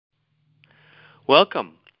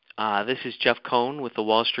Welcome. This is Jeff Cohn with the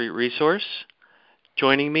Wall Street Resource.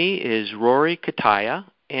 Joining me is Rory Cutaia,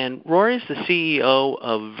 and Rory is the CEO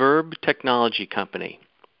of Verb Technology Company.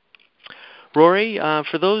 Rory,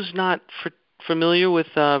 for those not familiar with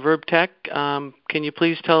Verb Tech, can you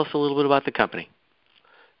please tell us a little bit about the company?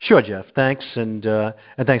 Sure, Jeff. Thanks, and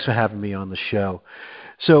thanks for having me on the show.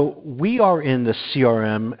 So we are in the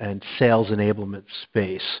CRM and sales enablement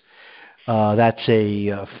space. That's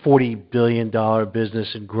a $40 billion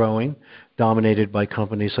business and growing, dominated by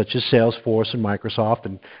companies such as Salesforce and Microsoft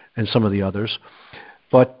and some of the others.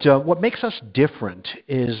 But what makes us different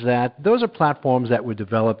is that those are platforms that were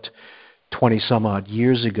developed 20-some-odd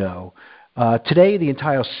years ago. Today, the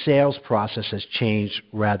entire sales process has changed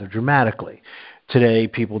rather dramatically. Today,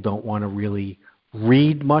 people don't want to really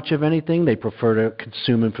read much of anything. They prefer to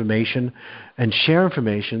consume information and share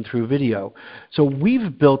information through video. So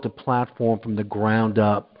we've built a platform from the ground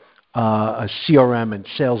up, a CRM and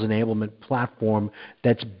sales enablement platform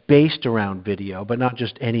that's based around video, but not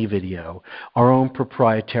just any video, our own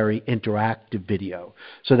proprietary interactive video,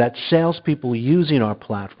 so that salespeople using our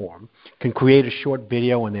platform can create a short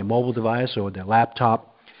video on their mobile device or their laptop,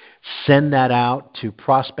 send that out to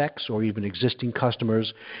prospects or even existing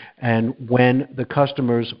customers, and when the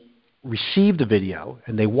customers receive the video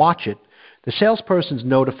and they watch it, the salesperson's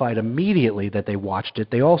notified immediately that they watched it.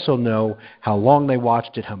 They also know how long they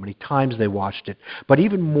watched it, how many times they watched it. But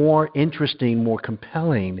even more interesting, more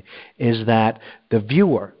compelling is that the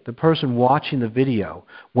viewer, the person watching the video,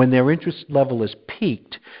 when their interest level is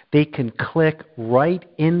peaked, they can click right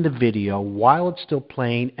in the video while it's still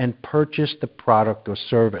playing and purchase the product or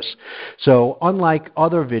service. So unlike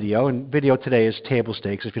other video, and video today is table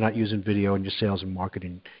stakes. If you're not using video in your sales and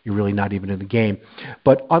marketing, you're really not even in the game.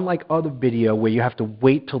 But unlike other video where you have to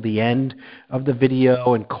wait till the end of the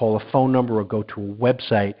video and call a phone number or go to a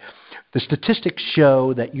website, the statistics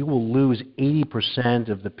show that you will lose 80%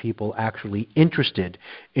 of the people actually interested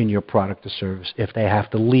in your product or service if they have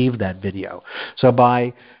to leave that video. So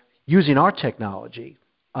by using our technology,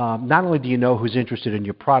 not only do you know who's interested in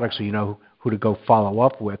your product, so you know who to go follow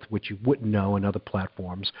up with, which you wouldn't know in other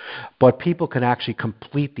platforms, but people can actually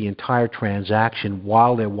complete the entire transaction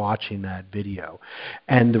while they're watching that video.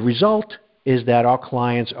 And the result is that our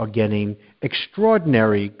clients are getting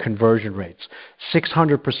extraordinary conversion rates,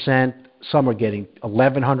 600%, some are getting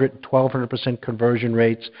 1,100%, 1,200% conversion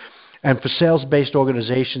rates. And for sales-based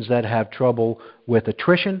organizations that have trouble with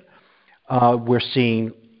attrition, we're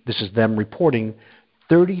seeing, this is them reporting,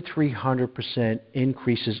 3,300%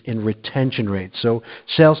 increases in retention rates. So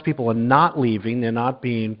salespeople are not leaving, they're not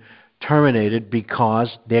being terminated because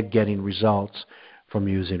they're getting results from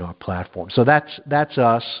using our platform. So that's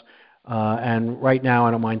us. And right now,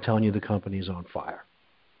 I don't mind telling you the company's on fire.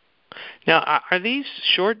 Now, are these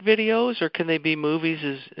short videos, or can they be movies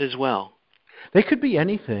as well? They could be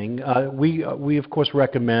anything. We of course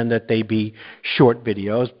recommend that they be short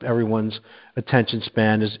videos. Everyone's attention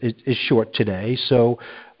span is short today. So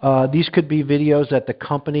these could be videos that the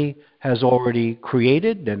company has already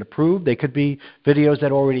created and approved. They could be videos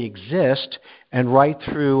that already exist, and right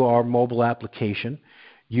through our mobile application,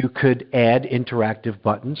 you could add interactive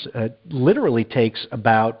buttons. It literally takes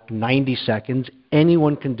about 90 seconds.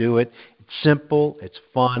 Anyone can do it. It's simple. It's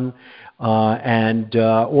fun.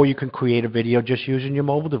 Or you can create a video just using your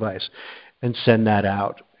mobile device and send that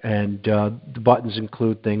out. And the buttons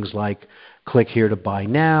include things like click here to buy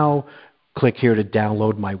now, click here to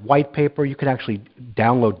download my white paper. You can actually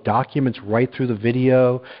download documents right through the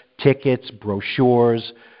video, tickets,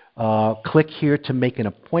 brochures. Click here to make an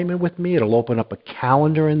appointment with me. It'll open up a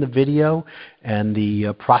calendar in the video, and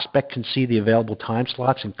the prospect can see the available time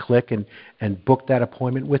slots and click and book that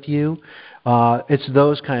appointment with you. It's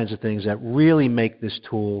those kinds of things that really make this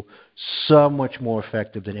tool so much more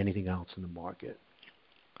effective than anything else in the market.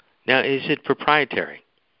 Now, is it proprietary?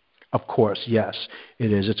 Of course, yes,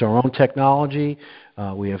 it is. It's our own technology.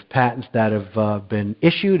 We have patents that have been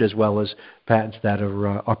issued as well as patents that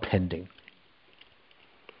are pending.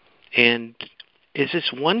 And is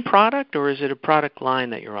this one product, or is it a product line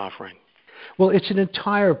that you're offering? Well, it's an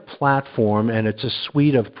entire platform, and it's a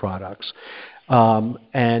suite of products. So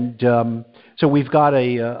we've got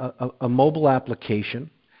a mobile application,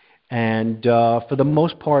 and for the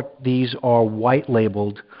most part, these are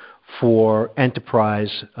white-labeled for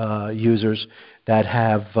enterprise users that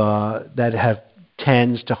have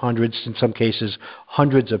tens to hundreds, in some cases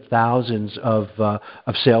hundreds of thousands of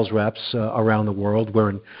sales reps around the world.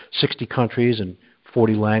 We're in 60 countries and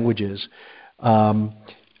 40 languages.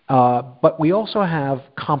 But we also have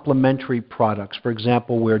complementary products. For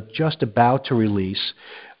example, we're just about to release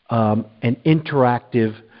an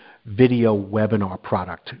interactive video webinar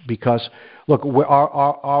product. Because, look,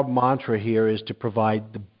 our mantra here is to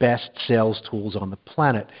provide the best sales tools on the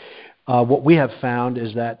planet. What we have found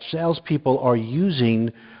is that salespeople are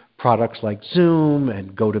using products like Zoom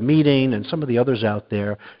and GoToMeeting and some of the others out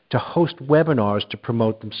there to host webinars to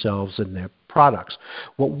promote themselves and their products.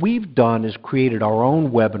 What we've done is created our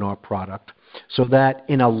own webinar product so that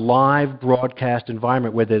in a live broadcast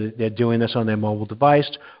environment, whether they're doing this on their mobile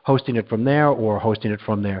device, hosting it from there, or hosting it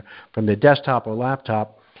from their desktop or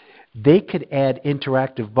laptop, they could add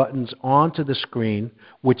interactive buttons onto the screen,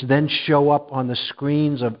 which then show up on the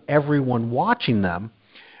screens of everyone watching them.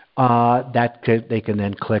 They can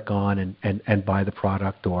then click on and buy the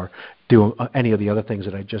product or do any of the other things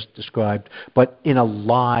that I just described, but in a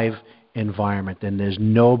live environment. And there's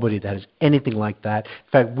nobody that has anything like that.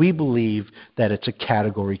 In fact, we believe that it's a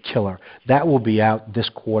category killer. That will be out this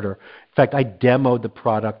quarter. In fact, I demoed the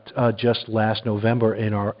product just last November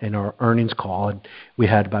in our earnings call, and we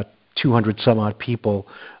had about 200 some odd people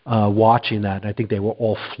watching that. And I think they were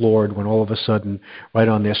all floored when all of a sudden, right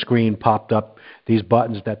on their screen, popped up these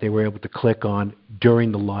buttons that they were able to click on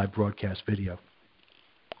during the live broadcast video.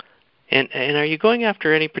 And are you going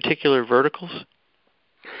after any particular verticals?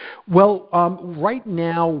 Well, right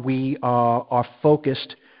now we are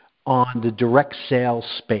focused on the direct sales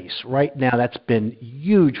space. Right now that's been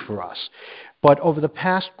huge for us. But over the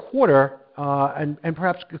past quarter, and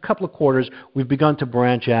perhaps a couple of quarters, we've begun to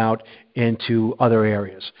branch out into other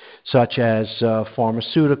areas, such as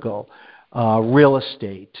pharmaceutical, real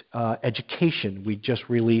estate, education. We just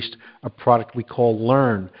released a product we call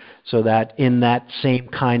Learn, so that in that same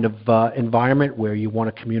kind of environment where you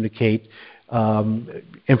want to communicate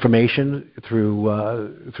information through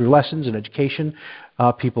lessons and education,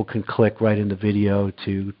 people can click right in the video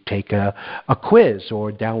to take a quiz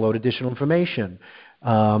or download additional information.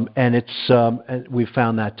 And we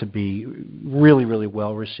found that to be really, really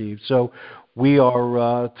well received. So we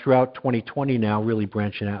are throughout 2020 now really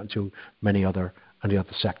branching out into many other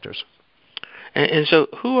sectors. And so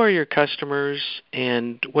who are your customers,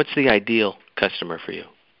 and what's the ideal customer for you?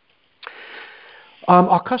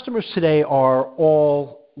 Our customers today are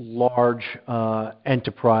all large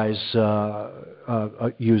enterprise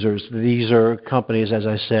users. These are companies, as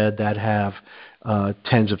I said, that have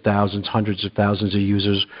tens of thousands, hundreds of thousands of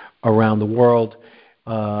users around the world.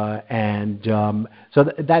 So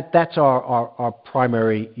that's our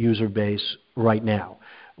primary user base right now.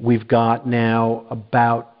 We've got now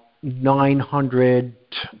about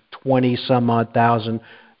 920 some odd thousand.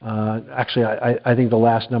 Actually, I think the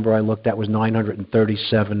last number I looked at was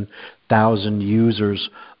 937,000 users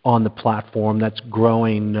on the platform. That's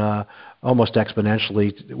growing almost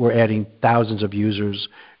exponentially. We're adding thousands of users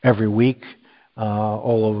every week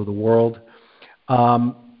all over the world.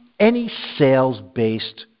 Any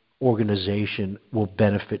sales-based organization will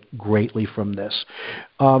benefit greatly from this.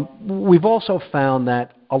 We've also found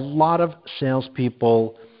that a lot of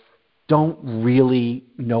salespeople don't really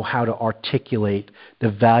know how to articulate the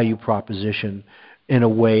value proposition in a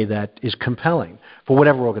way that is compelling for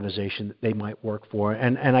whatever organization that they might work for.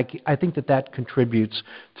 And I think that contributes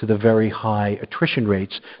to the very high attrition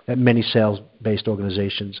rates that many sales-based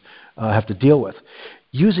organizations have to deal with.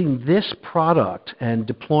 Using this product and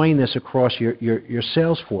deploying this across your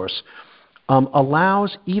sales force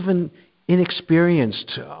allows even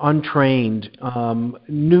inexperienced, untrained,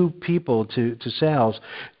 new people to sales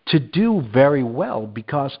to do very well,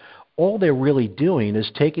 because all they're really doing is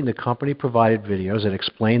taking the company-provided videos that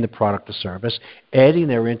explain the product or service, adding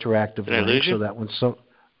their interactive links so that when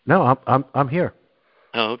No, I'm here.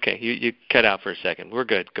 Oh, okay. You cut out for a second. We're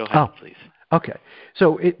good. Go ahead, please. Okay.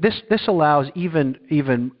 So this allows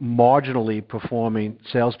even marginally performing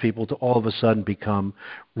salespeople to all of a sudden become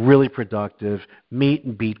really productive, meet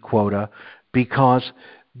and beat quota, because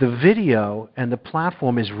the video and the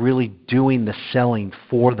platform is really doing the selling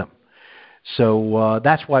for them. So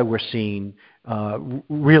that's why we're seeing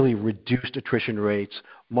really reduced attrition rates,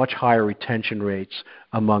 much higher retention rates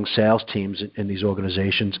among sales teams in these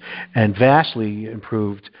organizations, and vastly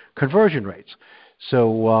improved conversion rates.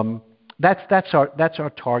 So that's our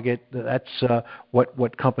target. That's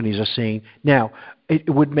what companies are seeing. Now, it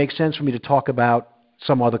would make sense for me to talk about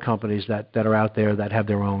some other companies that are out there that have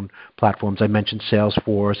their own platforms. I mentioned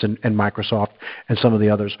Salesforce and Microsoft and some of the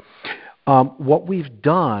others. What we've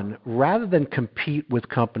done, rather than compete with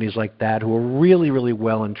companies like that who are really, really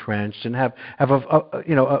well entrenched and have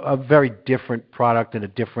a very different product and a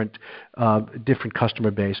different customer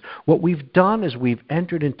base, what we've done is we've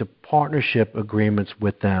entered into partnership agreements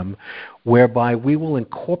with them, whereby we will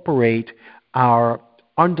incorporate our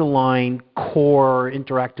underlying core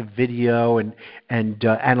interactive video and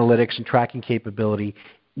analytics and tracking capability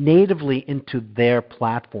natively into their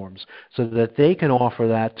platforms so that they can offer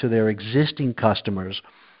that to their existing customers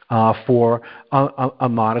for a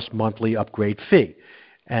modest monthly upgrade fee.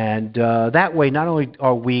 And that way, not only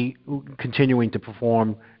are we continuing to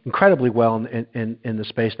perform incredibly well in the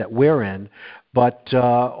space that we're in, but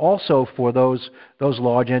also for those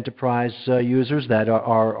large enterprise users that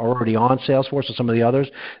are already on Salesforce or some of the others,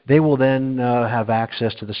 they will then have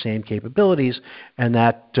access to the same capabilities, and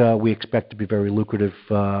that we expect to be very lucrative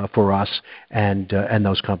for us and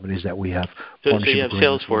those companies that we have. So you have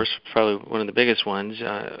Salesforce, probably one of the biggest ones.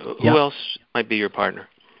 Who else might be your partner?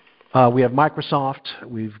 We have Microsoft,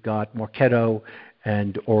 we've got Marketo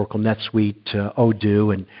and Oracle NetSuite,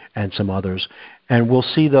 Odoo, and some others. And we'll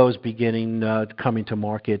see those beginning coming to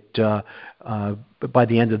market by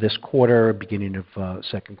the end of this quarter, beginning of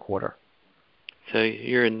second quarter. So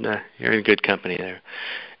you're in good company there.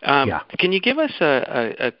 Yeah. Can you give us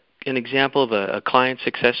an example of a client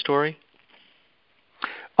success story?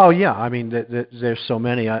 Oh yeah, I mean there's so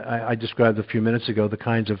many. I described a few minutes ago the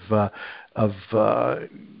kinds of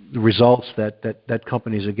results that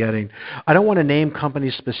companies are getting. I don't want to name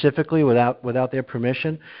companies specifically without their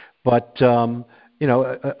permission, but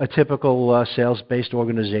a typical sales-based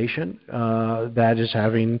organization that is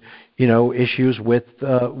having issues with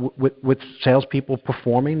salespeople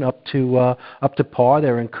performing up to par.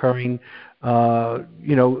 They're incurring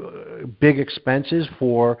big expenses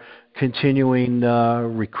for continuing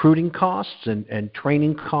recruiting costs and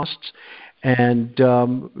training costs. And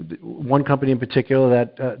one company in particular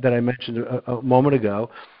that I mentioned a moment ago,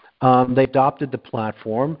 they adopted the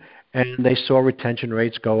platform and they saw retention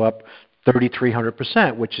rates go up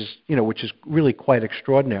 3,300%, which is really quite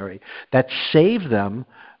extraordinary. That saved them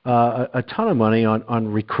a ton of money on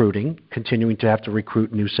recruiting, continuing to have to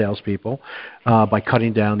recruit new salespeople by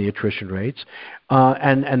cutting down the attrition rates,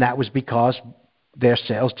 and that was because their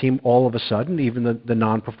sales team all of a sudden, even the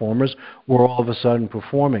non-performers, were all of a sudden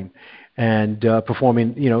performing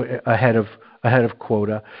ahead of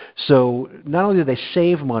quota. So not only do they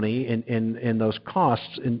save money in those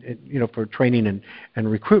costs for training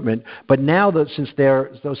and recruitment, but now that since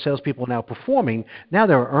those salespeople are now performing, now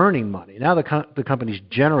they're earning money. Now the company's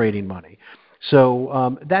generating money.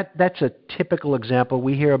 So that's a typical example.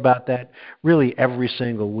 We hear about that really every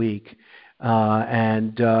single week.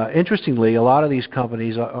 And interestingly, a lot of these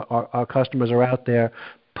companies, our customers, are out there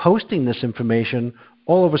posting this information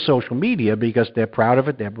all over social media because they're proud of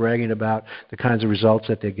it. They're bragging about the kinds of results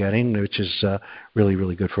that they're getting, which is really,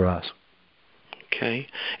 really good for us. Okay.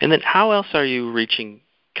 And then how else are you reaching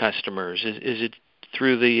customers? Is it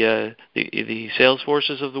through the sales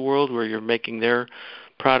forces of the world where you're making their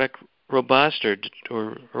product robust,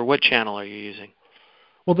 or what channel are you using?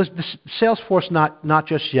 Well, the Salesforce not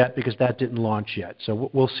just yet, because that didn't launch yet. So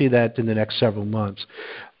we'll see that in the next several months.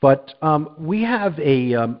 But we have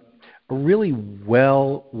a really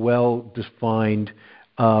well-defined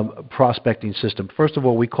prospecting system. First of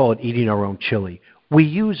all, we call it eating our own chili. We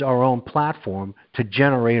use our own platform to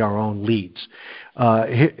generate our own leads.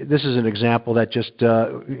 This is an example that just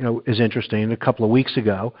is interesting. A couple of weeks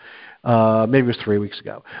ago, maybe it was 3 weeks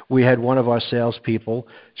ago, we had one of our salespeople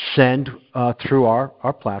send through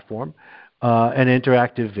our platform an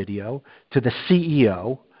interactive video to the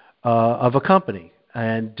CEO of a company.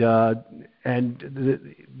 And as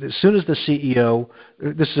soon as the CEO,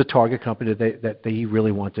 this is a target company that he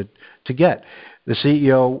really wanted to get, the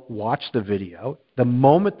CEO watched the video. The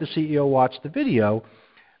moment the CEO watched the video,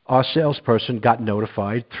 our salesperson got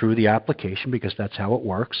notified through the application, because that's how it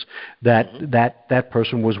works, that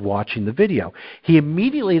person was watching the video. He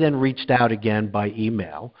immediately then reached out again by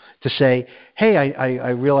email to say, hey, I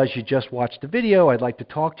realize you just watched the video. I'd like to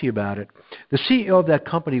talk to you about it. The CEO of that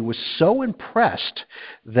company was so impressed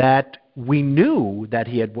that we knew that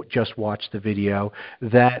he had just watched the video,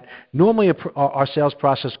 that normally our sales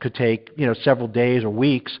process could take several days or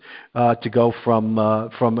weeks to go from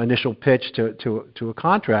initial pitch to a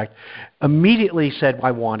contract. Immediately said,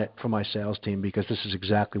 I want it for my sales team because this is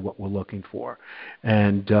exactly what we're looking for.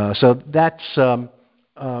 And so that's the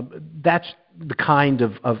kind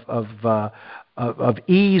of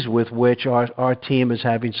ease with which our team is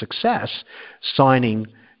having success signing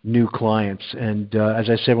new clients. And as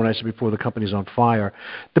I said before, the company's on fire.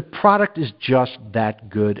 The product is just that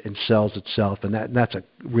good and sells itself, and that's a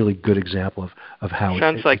really good example of how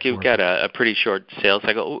Sounds it's like you've working. got a pretty short sales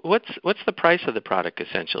cycle. What's the price of the product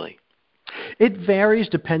essentially? It varies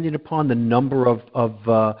depending upon the number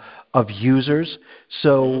of users.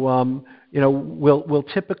 So we'll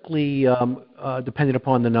typically, depending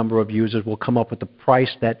upon the number of users, we'll come up with the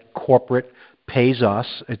price that corporate pays us.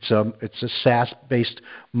 It's a SaaS-based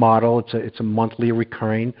model. It's a monthly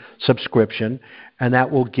recurring subscription, and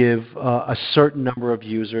that will give a certain number of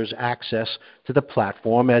users access to the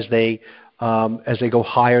platform. As they go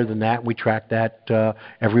higher than that, we track that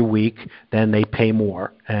every week. Then they pay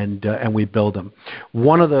more, and we bill them.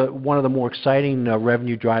 One of the more exciting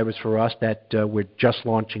revenue drivers for us that we're just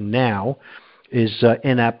launching now is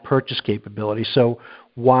in-app purchase capability. So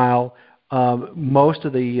while most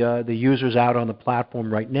of the users out on the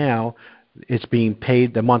platform right now, it's being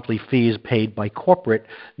paid, the monthly fee is paid by corporate.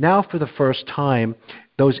 Now for the first time,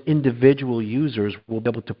 those individual users will be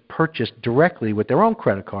able to purchase directly with their own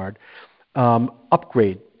credit card,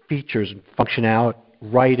 upgrade features and functionality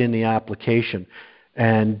right in the application.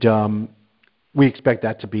 And we expect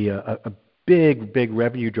that to be a big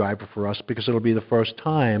revenue driver for us, because it'll be the first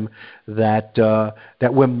time that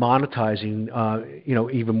we're monetizing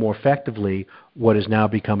even more effectively what has now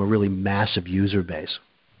become a really massive user base.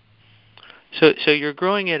 So you're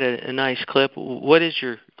growing at a nice clip. What is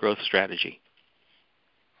your growth strategy?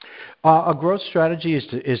 Our growth strategy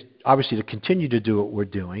is obviously to continue to do what we're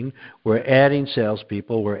doing. We're adding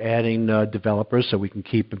salespeople. We're adding developers so we can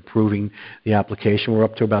keep improving the application. We're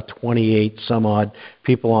up to about 28 some odd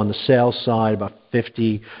people on the sales side, about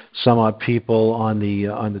 50 some odd people on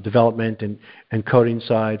the development and coding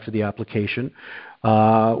side for the application.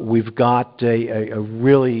 We've got a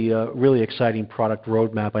really exciting product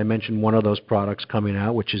roadmap. I mentioned one of those products coming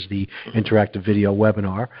out, which is the interactive video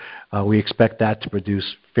webinar. We expect that to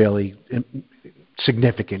produce fairly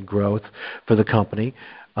significant growth for the company.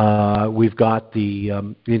 We've got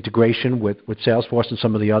the integration with Salesforce and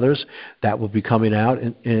some of the others that will be coming out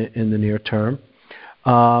in the near term,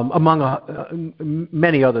 among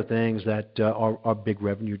many other things that are big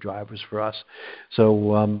revenue drivers for us.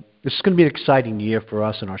 So this is going to be an exciting year for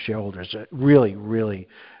us and our shareholders. Really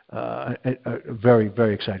a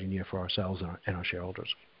very exciting year for ourselves and our shareholders.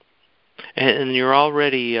 And you're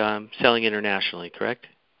already selling internationally, correct?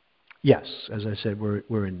 Yes, as I said,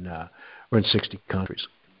 we're in 60 countries.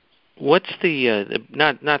 What's the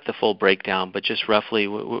not the full breakdown, but just roughly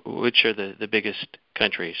which are the biggest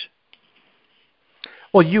countries?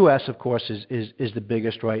 Well, U.S. of course is the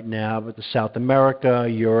biggest right now, but the South America,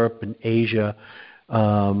 Europe, and Asia,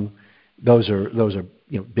 those are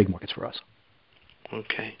big markets for us.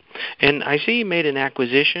 Okay, and I see you made an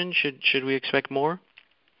acquisition. Should we expect more?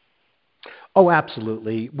 Oh,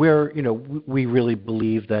 absolutely. We really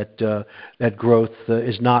believe that that growth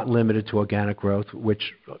is not limited to organic growth,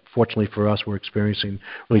 which fortunately for us we're experiencing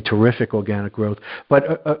really terrific organic growth.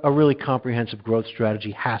 But a really comprehensive growth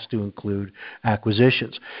strategy has to include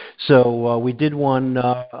acquisitions. So we did one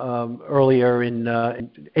earlier in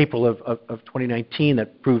April of 2019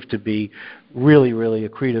 that proved to be really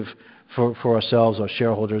accretive for ourselves, our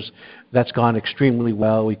shareholders. That's gone extremely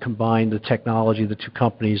well. We combined the technology of the two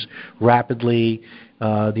companies rapidly.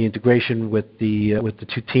 The integration with the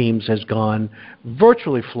two teams has gone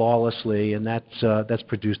virtually flawlessly, and that's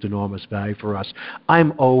produced enormous value for us.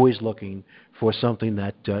 I'm always looking for something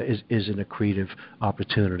that is an accretive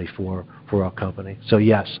opportunity for our company. So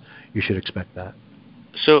yes, you should expect that.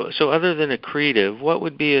 So other than accretive, what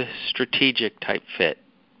would be a strategic type fit?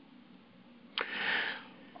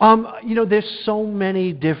 There's so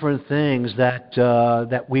many different things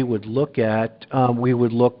that we would look at. We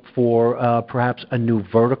would look for perhaps a new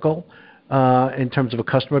vertical in terms of a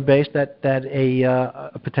customer base that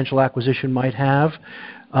a potential acquisition might have.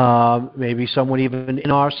 Maybe someone even in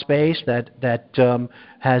our space that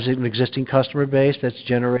has an existing customer base that's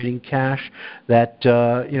generating cash that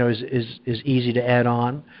is easy to add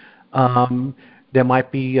on. There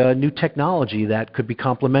might be new technology that could be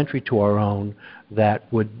complementary to our own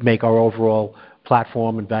that would make our overall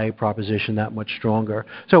platform and value proposition that much stronger.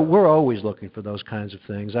 So we're always looking for those kinds of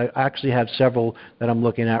things. I actually have several that I'm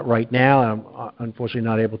looking at right now, and I'm unfortunately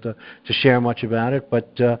not able to share much about it,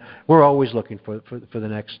 but we're always looking for the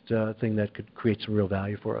next thing that could create some real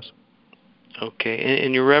value for us. Okay,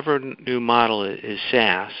 and your revenue model is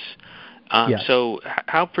SaaS. Yes. So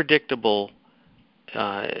how predictable,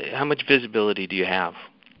 how much visibility do you have?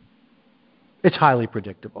 It's highly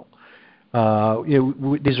predictable.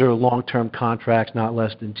 These are long-term contracts, not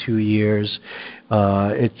less than 2 years.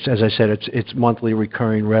 It's, as I said, it's monthly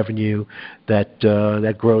recurring revenue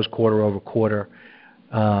that grows quarter over quarter.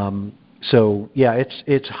 So yeah,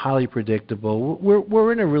 it's highly predictable.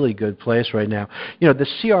 We're in a really good place right now. The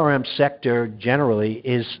CRM sector generally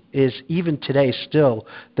is even today still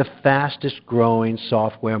the fastest growing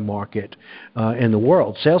software market in the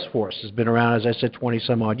world. Salesforce has been around, as I said, 20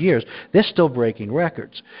 some odd years. They're still breaking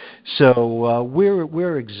records. So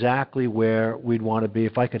we're exactly where we'd want to be.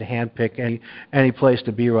 If I could handpick any place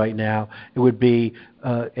to be right now, it would be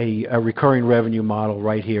a recurring revenue model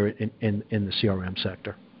right here in the CRM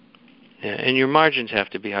sector. Yeah, and your margins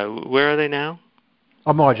have to be high. Where are they now?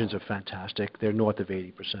 Our margins are fantastic. They're north of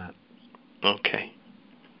 80%. Okay.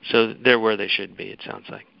 So they're where they should be, it sounds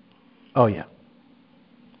like. Oh, yeah.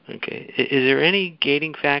 Okay. Is there any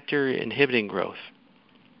gating factor inhibiting growth?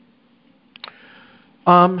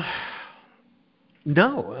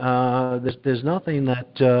 No. There's nothing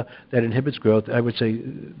that inhibits growth. I would say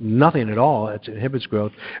nothing at all that inhibits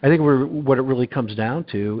growth. I think what it really comes down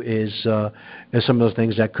to is some of those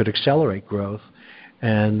things that could accelerate growth,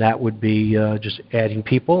 and that would be just adding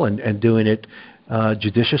people and doing it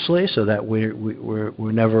judiciously, so that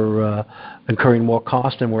we're never incurring more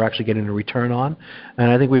cost than we're actually getting a return on.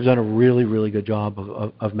 And I think we've done a really, really good job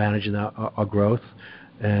of managing our growth.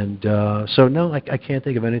 And so no, I can't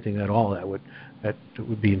think of anything at all that would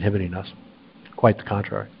be inhibiting us. Quite the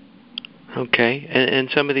contrary. Okay. And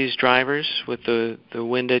some of these drivers with the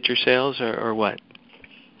wind at your sails are what?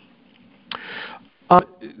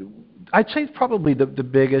 I'd say probably the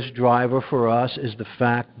biggest driver for us is the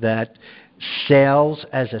fact that sales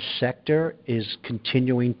as a sector is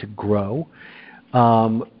continuing to grow.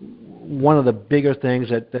 One of the bigger things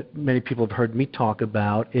that many people have heard me talk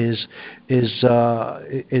about is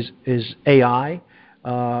AI,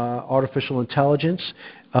 artificial intelligence.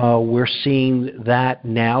 We're seeing that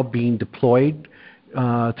now being deployed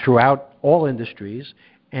throughout all industries,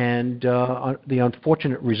 and the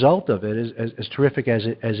unfortunate result of it is, as terrific as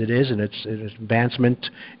it is, and its advancement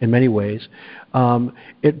in many ways,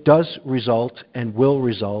 it does result and will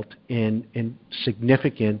result in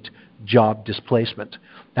significant job displacement.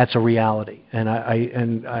 That's a reality, and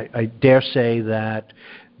I dare say that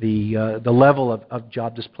the level of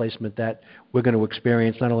job displacement that we're going to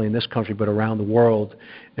experience not only in this country but around the world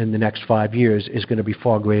in the next 5 years is going to be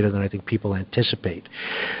far greater than I think people anticipate.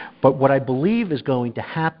 But what I believe is going to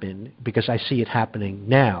happen, because I see it happening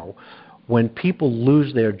now, when people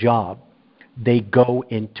lose their job, they go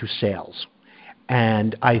into sales.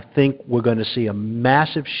 And I think we're going to see a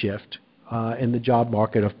massive shift in the job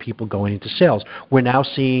market of people going into sales. We're now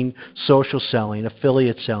seeing social selling,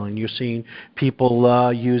 affiliate selling. You're seeing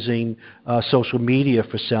people using social media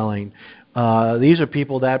for selling. These are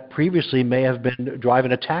people that previously may have been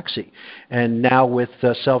driving a taxi. And now with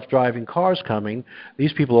self-driving cars coming,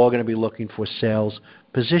 these people are all going to be looking for sales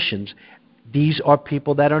positions. These are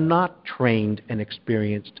people that are not trained and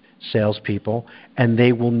experienced salespeople, and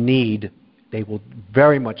they will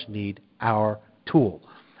very much need our tool,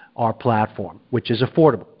 our platform, which is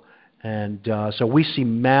affordable. And so we see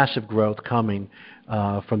massive growth coming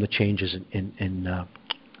from the changes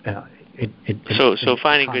So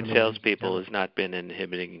finding good salespeople has not been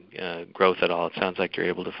inhibiting growth at all. It sounds like you're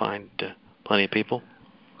able to find plenty of people.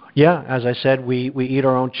 Yeah, as I said, we eat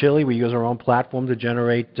our own chili. We use our own platform to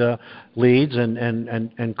generate leads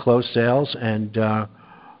and close sales. And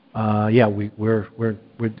yeah, we're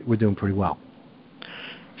doing pretty well.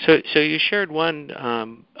 So you shared one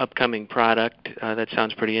upcoming product that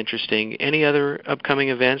sounds pretty interesting. Any other upcoming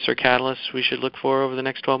events or catalysts we should look for over the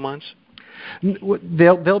next 12 months?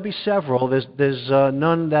 There'll be several. There's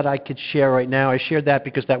none that I could share right now. I shared that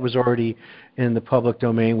because that was already in the public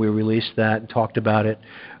domain. We released that and talked about it.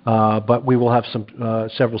 But we will have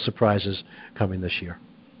several surprises coming this year.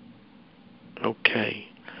 Okay.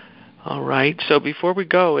 All right. So before we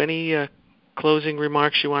go, any closing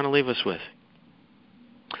remarks you want to leave us with?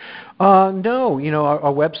 No,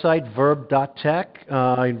 our website, verb.tech,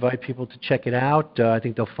 I invite people to check it out. I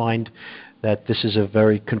think they'll find that this is a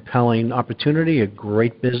very compelling opportunity, a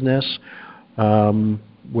great business.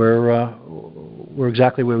 We're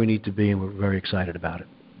exactly where we need to be, and we're very excited about it.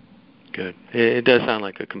 Good. It does sound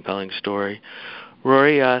like a compelling story.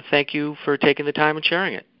 Rory, thank you for taking the time and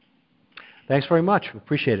sharing it. Thanks very much.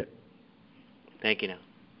 Appreciate it. Thank you now.